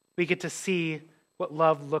 we get to see what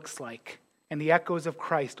love looks like and the echoes of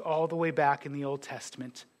Christ all the way back in the Old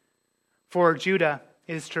Testament. For Judah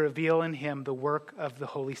is to reveal in him the work of the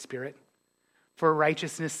Holy Spirit. For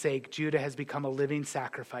righteousness' sake, Judah has become a living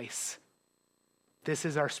sacrifice. This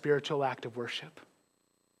is our spiritual act of worship.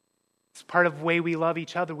 It's part of the way we love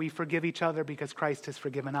each other. We forgive each other because Christ has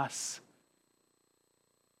forgiven us.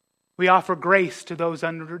 We offer grace to those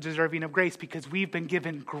undeserving of grace because we've been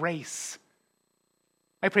given grace.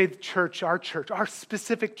 I pray the church, our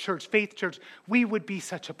specific church, Faith Church, we would be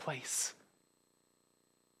such a place.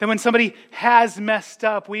 That when somebody has messed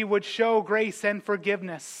up, we would show grace and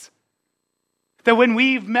forgiveness. That when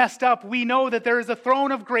we've messed up, we know that there is a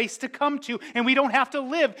throne of grace to come to, and we don't have to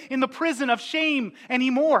live in the prison of shame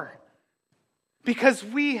anymore. Because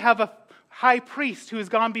we have a high priest who has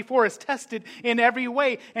gone before us, tested in every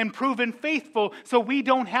way and proven faithful, so we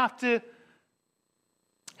don't have to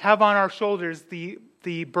have on our shoulders the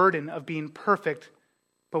burden of being perfect,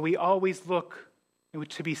 but we always look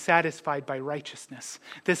to be satisfied by righteousness.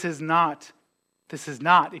 This is not,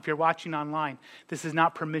 if you're watching online, this is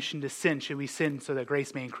not permission to sin. Should we sin so that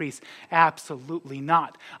grace may increase? Absolutely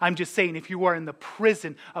not. I'm just saying, if you are in the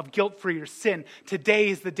prison of guilt for your sin, today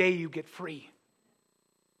is the day you get free.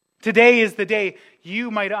 Today is the day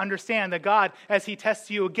you might understand that God, as he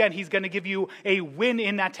tests you again, he's going to give you a win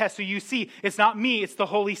in that test. So you see, it's not me, it's the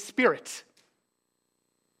Holy Spirit.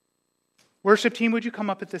 Worship team, would you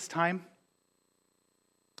come up at this time?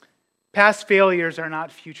 Past failures are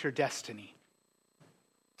not future destiny.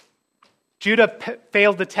 Judah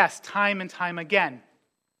failed the test time and time again.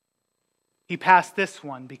 He passed this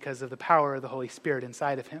one because of the power of the Holy Spirit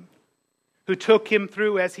inside of him, who took him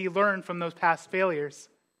through as he learned from those past failures.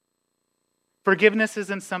 Forgiveness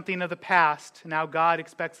isn't something of the past. Now God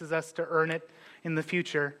expects us to earn it in the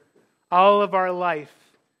future. All of our life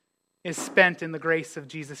is spent in the grace of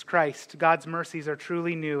Jesus Christ. God's mercies are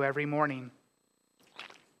truly new every morning.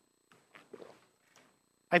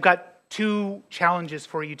 I've got 2 challenges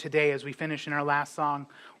for you today as we finish in our last song.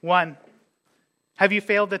 1, have you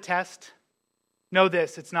failed the test? Know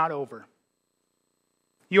this, it's not over.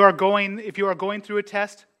 If you are going through a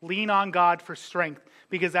test, lean on God for strength,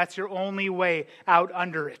 because that's your only way out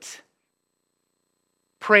under it.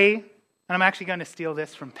 Pray, and I'm actually going to steal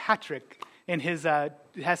this from Patrick in his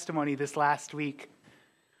testimony this last week.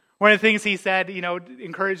 One of the things he said,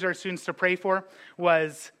 encouraged our students to pray for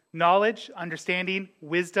was knowledge, understanding,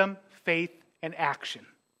 wisdom, faith, and action.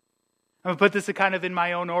 I'm going to put this kind of in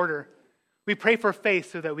my own order. We pray for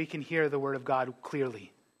faith so that we can hear the word of God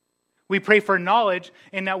clearly. We pray for knowledge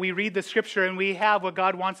in that we read the scripture and we have what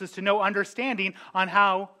God wants us to know, understanding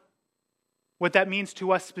on what that means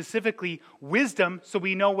to us specifically, wisdom so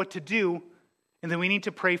we know what to do, and then we need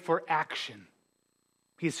to pray for action.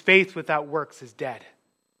 Because faith without works is dead.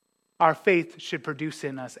 Our faith should produce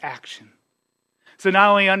in us action. So not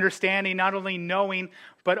only understanding, not only knowing,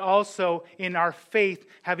 but also in our faith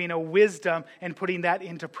having a wisdom and putting that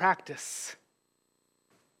into practice.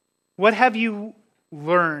 What have you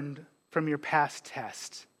learned from your past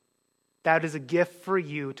test? That is a gift for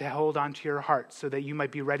you to hold onto your heart so that you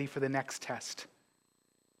might be ready for the next test.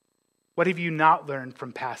 What have you not learned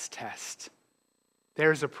from past tests?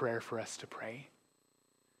 There's a prayer for us to pray.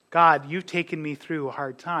 God, you've taken me through a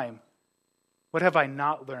hard time. What have I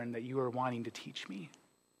not learned that you are wanting to teach me?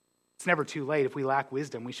 It's never too late. If we lack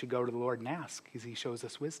wisdom, we should go to the Lord and ask, because he shows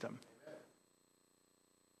us wisdom.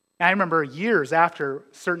 And I remember years after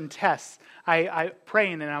certain tests, I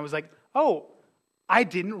praying and I was like, oh, I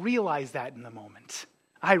didn't realize that in the moment.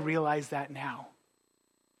 I realize that now.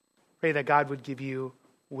 Pray that God would give you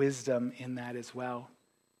wisdom in that as well.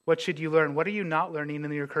 What should you learn? What are you not learning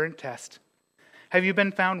in your current test? Have you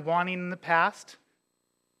been found wanting in the past?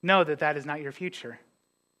 Know that that is not your future.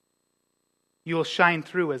 You will shine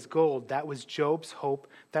through as gold. That was Job's hope.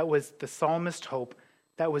 That was the psalmist's hope.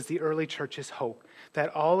 That was the early church's hope.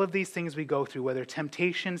 That all of these things we go through, whether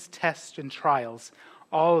temptations, tests, and trials,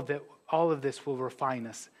 all of this will refine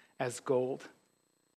us as gold.